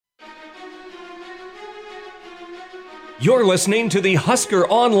You're listening to the Husker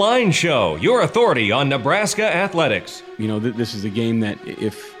Online Show, your authority on Nebraska athletics. You know, this is a game that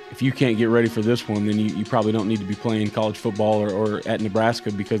if you can't get ready for this one, then you probably don't need to be playing college football or at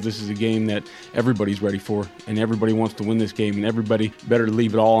Nebraska, because this is a game that everybody's ready for, and everybody wants to win this game, and everybody better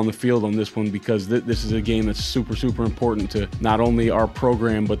leave it all on the field on this one, because this is a game that's super, super important to not only our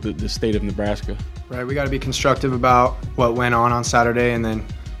program but the state of Nebraska. Right, we got to be constructive about what went on Saturday, and then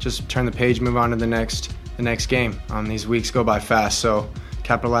just turn the page, move on to the next game. These weeks go by fast, so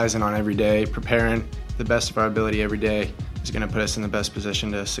capitalizing on every day, preparing the best of our ability every day is going to put us in the best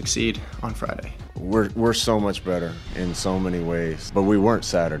position to succeed on Friday. We're so much better in so many ways, but we weren't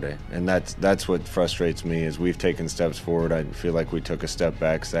Saturday, and that's what frustrates me. Is we've taken steps forward. I feel like we took a step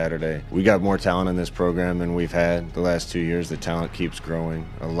back Saturday. We got more talent in this program than we've had the last 2 years. The talent keeps growing.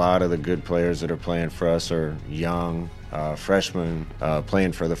 A lot of the good players that are playing for us are young, freshmen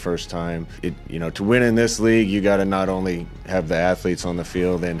playing for the first time. To win in this league, you got to not only have the athletes on the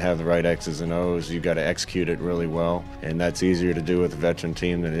field and have the right X's and O's, you got to execute it really well, and that's easier to do with a veteran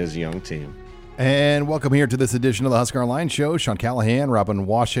team than it is a young team. And welcome here to this edition of the Husker Online Show. Sean Callahan, Robin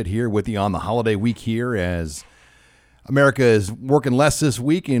Washut here with you on the holiday week here, as America is working less this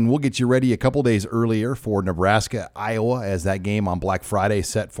week, and we'll get you ready a couple days earlier for Nebraska, Iowa, as that game on Black Friday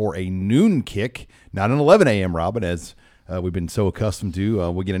set for a noon kick, not an 11 a.m., Robin, as we've been so accustomed to.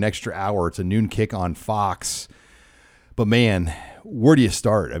 We get an extra hour. It's a noon kick on Fox. But, man, where do you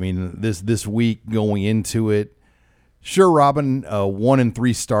start? I mean, this week going into it, sure, Robin, a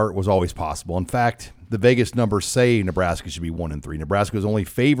 1-3 start was always possible. In fact, the Vegas numbers say Nebraska should be 1-3. Nebraska is only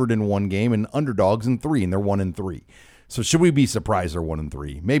favored in one game and underdogs in three, and they're 1-3. So should we be surprised they're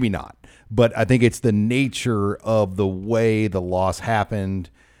 1-3? Maybe not. But I think it's the nature of the way the loss happened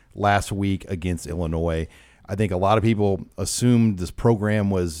last week against Illinois. I think a lot of people assumed this program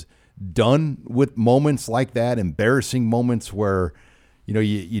was done with moments like that, embarrassing moments where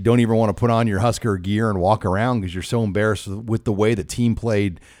you don't even want to put on your Husker gear and walk around because you're so embarrassed with the way the team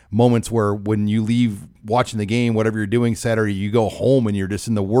played. Moments where when you leave watching the game, whatever you're doing Saturday, you go home and you're just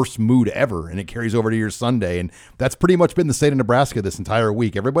in the worst mood ever, and it carries over to your Sunday. And that's pretty much been the state of Nebraska this entire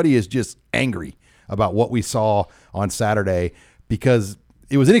week. Everybody is just angry about what we saw on Saturday because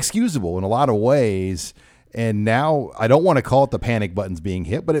it was inexcusable in a lot of ways. And now I don't want to call it the panic buttons being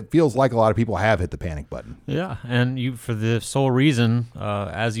hit, but it feels like a lot of people have hit the panic button. Yeah, and for the sole reason,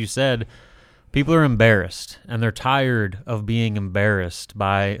 as you said, people are embarrassed, and they're tired of being embarrassed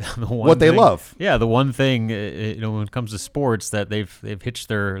by the one what they thing, love. Yeah, the one thing when it comes to sports that they've hitched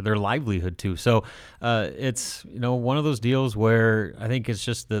their livelihood to. So it's one of those deals where I think it's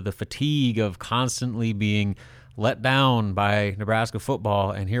just the fatigue of constantly being let down by Nebraska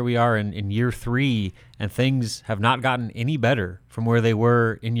football, and here we are in year 3, and things have not gotten any better from where they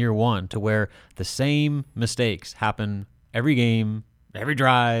were in year 1, to where the same mistakes happen every game, every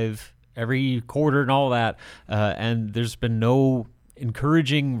drive, every quarter, and all that, and there's been no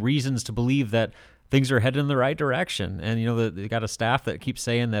encouraging reasons to believe that things are headed in the right direction. And they got a staff that keeps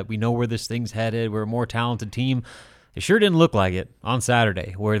saying that we know where this thing's headed, we're a more talented team. It sure didn't look like it on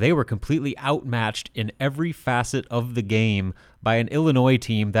Saturday, where they were completely outmatched in every facet of the game by an Illinois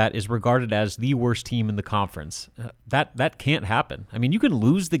team that is regarded as the worst team in the conference. That can't happen. I mean, you can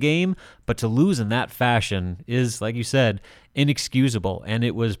lose the game, but to lose in that fashion is, like you said, inexcusable. And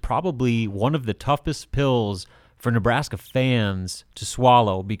it was probably one of the toughest pills for Nebraska fans to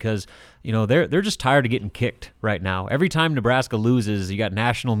swallow, because they're just tired of getting kicked right now. Every time Nebraska loses, you got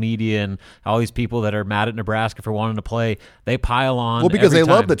national media and all these people that are mad at Nebraska for wanting to play. They pile on. Well, because they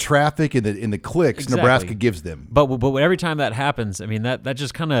love the traffic and the clicks exactly. Nebraska gives them. But every time that happens, I mean, that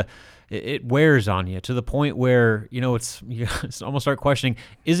just kind of it wears on you to the point where you almost start questioning: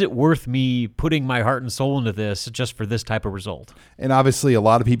 is it worth me putting my heart and soul into this just for this type of result? And obviously, a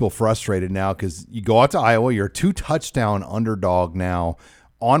lot of people frustrated now because you go out to Iowa, you're a 2-touchdown underdog now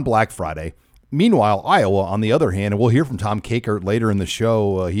on Black Friday. Meanwhile, Iowa, on the other hand, and we'll hear from Tom Kakert later in the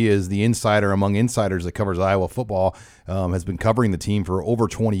show. He is the insider among insiders that covers Iowa football, has been covering the team for over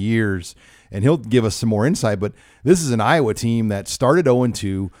 20 years, and he'll give us some more insight. But this is an Iowa team that started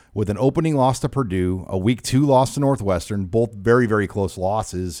 0-2 with an opening loss to Purdue, a week 2 loss to Northwestern, both very, very close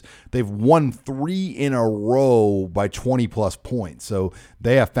losses. They've won 3 in a row by 20-plus points, so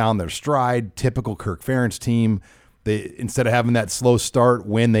they have found their stride. Typical Kirk Ferentz team. They, instead of having that slow start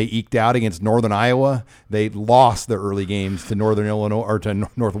when they eked out against Northern Iowa, they lost their early games to Northern Illinois or to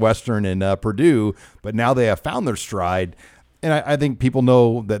Northwestern and Purdue, but now they have found their stride. And I think people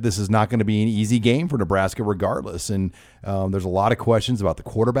know that this is not going to be an easy game for Nebraska regardless. And there's a lot of questions about the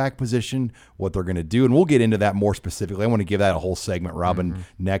quarterback position, what they're going to do. And we'll get into that more specifically. I want to give that a whole segment, Robin,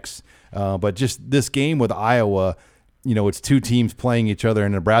 next. But just this game with Iowa, it's two teams playing each other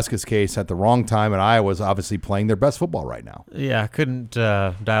in Nebraska's case at the wrong time, and Iowa's obviously playing their best football right now. Yeah, I couldn't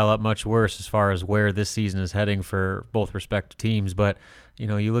dial up much worse as far as where this season is heading for both respective teams. But,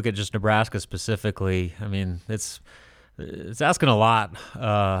 you look at just Nebraska specifically, I mean, it's asking a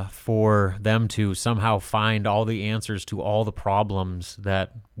lot for them to somehow find all the answers to all the problems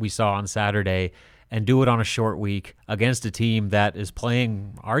that we saw on Saturday and do it on a short week against a team that is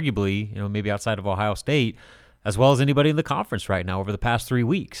playing arguably, maybe outside of Ohio State, as well as anybody in the conference right now over the past 3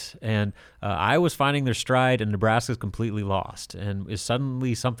 weeks. And Iowa's finding their stride, and Nebraska's completely lost. And is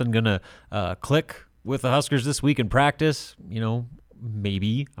suddenly something going to click with the Huskers this week in practice?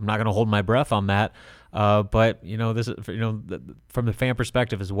 Maybe. I'm not going to hold my breath on that. But, this is, from the fan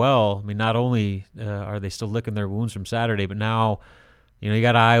perspective as well, I mean, not only are they still licking their wounds from Saturday, but now, you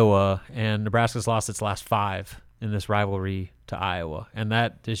got Iowa, and Nebraska's lost its last 5 in this rivalry to Iowa. And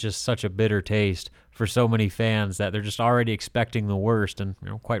that is just such a bitter taste for so many fans that they're just already expecting the worst. And,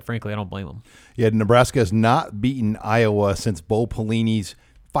 quite frankly, I don't blame them. Yeah, Nebraska has not beaten Iowa since Bo Pelini's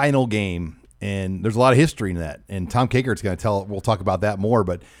final game. And there's a lot of history in that. And Tom Kakert's going to we'll talk about that more.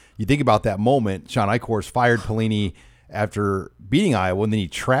 But you think about that moment, Sean Eichhorst fired Pelini after beating Iowa, and then he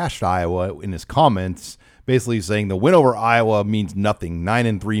trashed Iowa in his comments, basically saying the win over Iowa means nothing.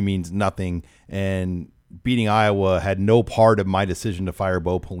 9-3 means nothing. And beating Iowa had no part of my decision to fire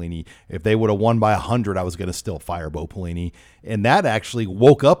Bo Pelini. If they would have won by 100, I was going to still fire Bo Pelini. And that actually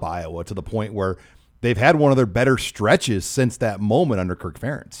woke up Iowa to the point where they've had one of their better stretches since that moment under Kirk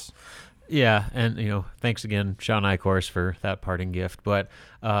Ferentz. Yeah, and thanks again, Sean Eichhorst, for that parting gift. But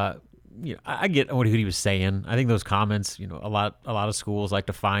I get what he was saying. I think those comments, a lot of schools like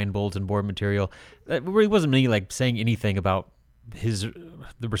to find bulletin board material. It really wasn't me saying anything about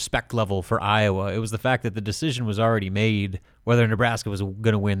the respect level for Iowa. It was the fact that the decision was already made whether Nebraska was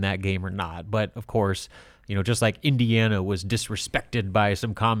going to win that game or not. But of course, just like Indiana was disrespected by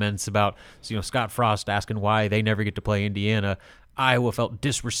some comments about Scott Frost asking why they never get to play Indiana, Iowa felt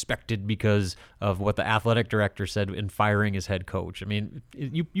disrespected because of what the athletic director said in firing his head coach. I mean,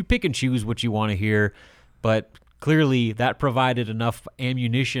 you pick and choose what you want to hear, but clearly that provided enough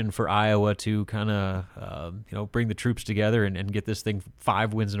ammunition for Iowa to kind of, bring the troops together and get this thing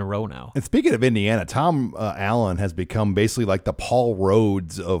 5 wins in a row now. And speaking of Indiana, Tom Allen has become basically like the Paul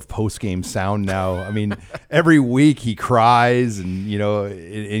Rhodes of post-game sound now. I mean, every week he cries and,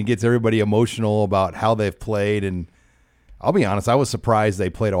 it gets everybody emotional about how they've played. And I'll be honest, I was surprised they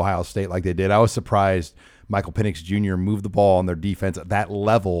played Ohio State like they did. I was surprised Michael Penix Jr. moved the ball on their defense at that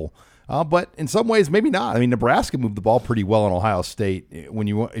level. But in some ways, maybe not. I mean, Nebraska moved the ball pretty well in Ohio State.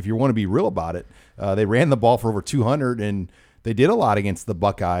 If you want to be real about it, they ran the ball for over 200, and they did a lot against the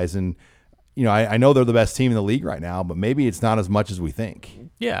Buckeyes. And I know they're the best team in the league right now, but maybe it's not as much as we think.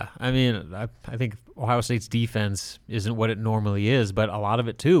 Yeah, I mean, I think Ohio State's defense isn't what it normally is, but a lot of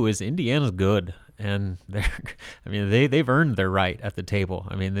it too is Indiana's good. And they've earned their right at the table.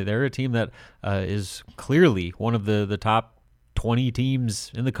 I mean, they're a team that is clearly one of the top 20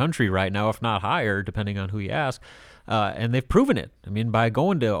 teams in the country right now, if not higher, depending on who you ask. And they've proven it. I mean, by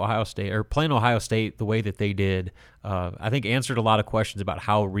going to Ohio State or playing Ohio State the way that they did, I think answered a lot of questions about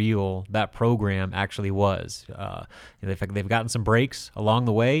how real that program actually was. They've gotten some breaks along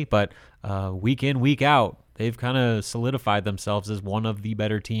the way, but week in, week out, they've kind of solidified themselves as one of the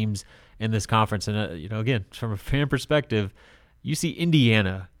better teams in this conference. And, again, from a fan perspective, you see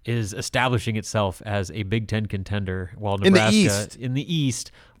Indiana is establishing itself as a Big Ten contender, while Nebraska in the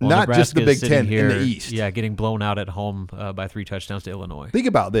East, while not Nebraska just the Big Ten, here, in the East. Yeah, getting blown out at home by 3 touchdowns to Illinois. Think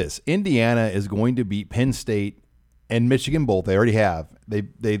about this. Indiana is going to beat Penn State and Michigan both. They already have.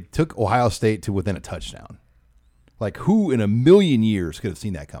 They took Ohio State to within a touchdown. Like, who in a million years could have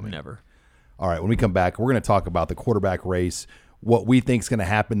seen that coming? Never. All right, when we come back, we're going to talk about the quarterback race, what we think is going to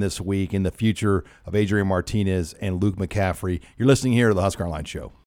happen this week in the future of Adrian Martinez and Luke McCaffrey. You're listening here to the Husker Online Show.